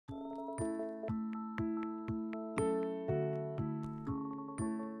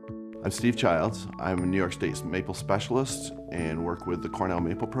I'm Steve Childs. I'm a New York State Maple Specialist and work with the Cornell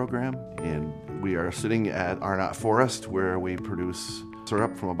Maple program. And we are sitting at Arnott Forest where we produce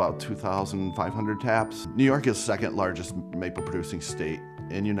syrup from about 2,500 taps. New York is the second largest maple producing state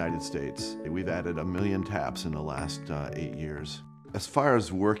in the United States. We've added 1 million taps in the last 8 years. As far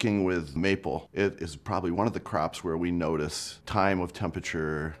as working with maple, it is probably one of the crops where we notice time of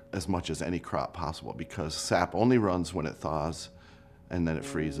temperature as much as any crop possible because sap only runs when it thaws, and then it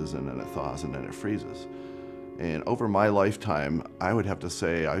freezes, and then it thaws, and then it freezes. And over my lifetime, I would have to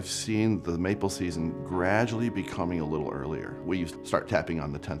say I've seen the maple season gradually becoming a little earlier. We used to start tapping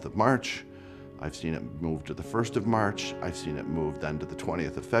on the 10th of March. I've seen it move to the 1st of March. I've seen it move then to the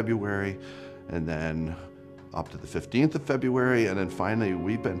 20th of February, and then up to the 15th of February, and then finally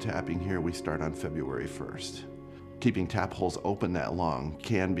we've been tapping here, we start on February 1st. Keeping tap holes open that long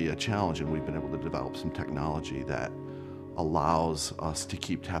can be a challenge, and we've been able to develop some technology that allows us to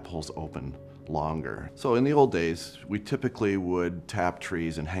keep tap holes open longer. So in the old days, we typically would tap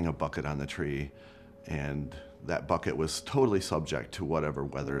trees and hang a bucket on the tree, and that bucket was totally subject to whatever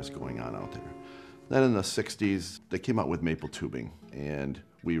weather is going on out there. Then in the 60s, they came out with maple tubing, and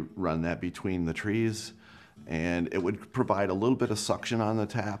we run that between the trees, and it would provide a little bit of suction on the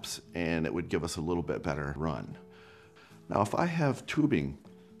taps, and it would give us a little bit better run. Now, if I have tubing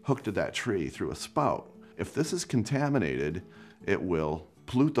hooked to that tree through a spout, if this is contaminated, it will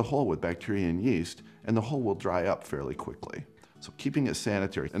pollute the hole with bacteria and yeast, and the hole will dry up fairly quickly. So keeping it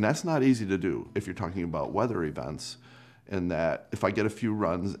sanitary, and that's not easy to do if you're talking about weather events, in that if I get a few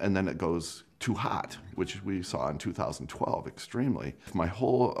runs and then it goes too hot, which we saw in 2012 extremely, if my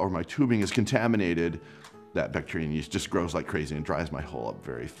hole or my tubing is contaminated, that bacteria and yeast just grows like crazy and dries my hole up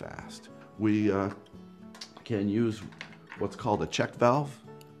very fast. We can use what's called a check valve.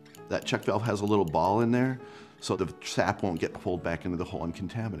 That check valve has a little ball in there, so the sap won't get pulled back into the hole and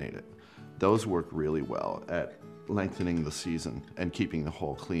contaminate it. Those work really well at lengthening the season and keeping the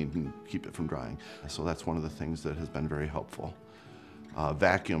hole clean and keep it from drying. So that's one of the things that has been very helpful.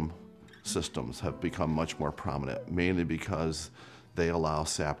 Vacuum systems have become much more prominent, mainly because they allow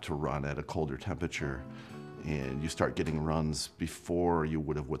sap to run at a colder temperature, and you start getting runs before you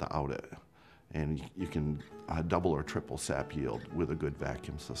would have without it. And you can double or triple sap yield with a good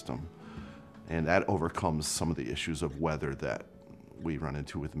vacuum system. And that overcomes some of the issues of weather that we run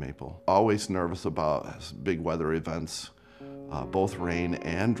into with maple. Always nervous about big weather events, both rain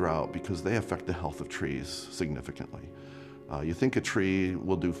and drought, because they affect the health of trees significantly. You think a tree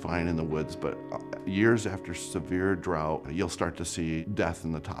will do fine in the woods, but years after severe drought, you'll start to see death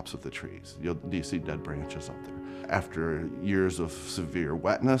in the tops of the trees. You'll see dead branches up there. After years of severe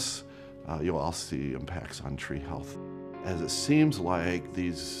wetness, you'll also see impacts on tree health. As it seems like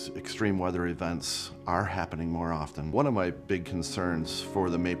these extreme weather events are happening more often, one of my big concerns for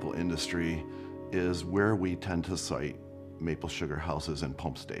the maple industry is where we tend to site maple sugar houses and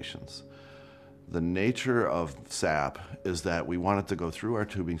pump stations. The nature of sap is that we want it to go through our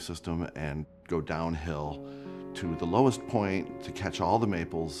tubing system and go downhill to the lowest point to catch all the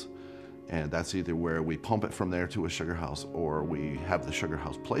maples, and that's either where we pump it from there to a sugar house or we have the sugar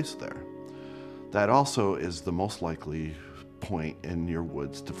house placed there. That also is the most likely point in your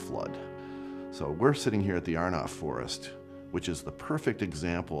woods to flood. So we're sitting here at the Arnott Forest, which is the perfect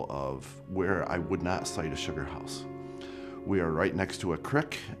example of where I would not site a sugar house. We are right next to a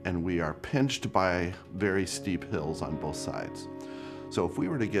creek, and we are pinched by very steep hills on both sides. So if we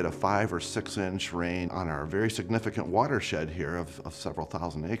were to get a 5 or 6 inch rain on our very significant watershed here of several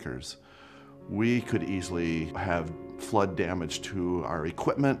thousand acres, we could easily have flood damage to our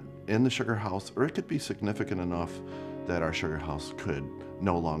equipment in the sugar house, or it could be significant enough that our sugar house could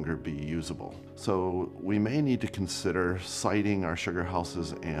no longer be usable. So we may need to consider siting our sugar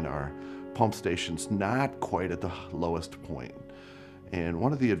houses and our pump stations not quite at the lowest point. And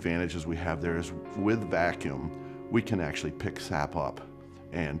one of the advantages we have there is with vacuum, we can actually pick sap up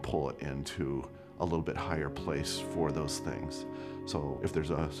and pull it into a little bit higher place for those things. So if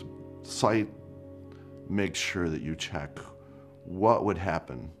there's a site, make sure that you check what would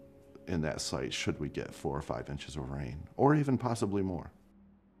happen in that site should we get 4 or 5 inches of rain, or even possibly more.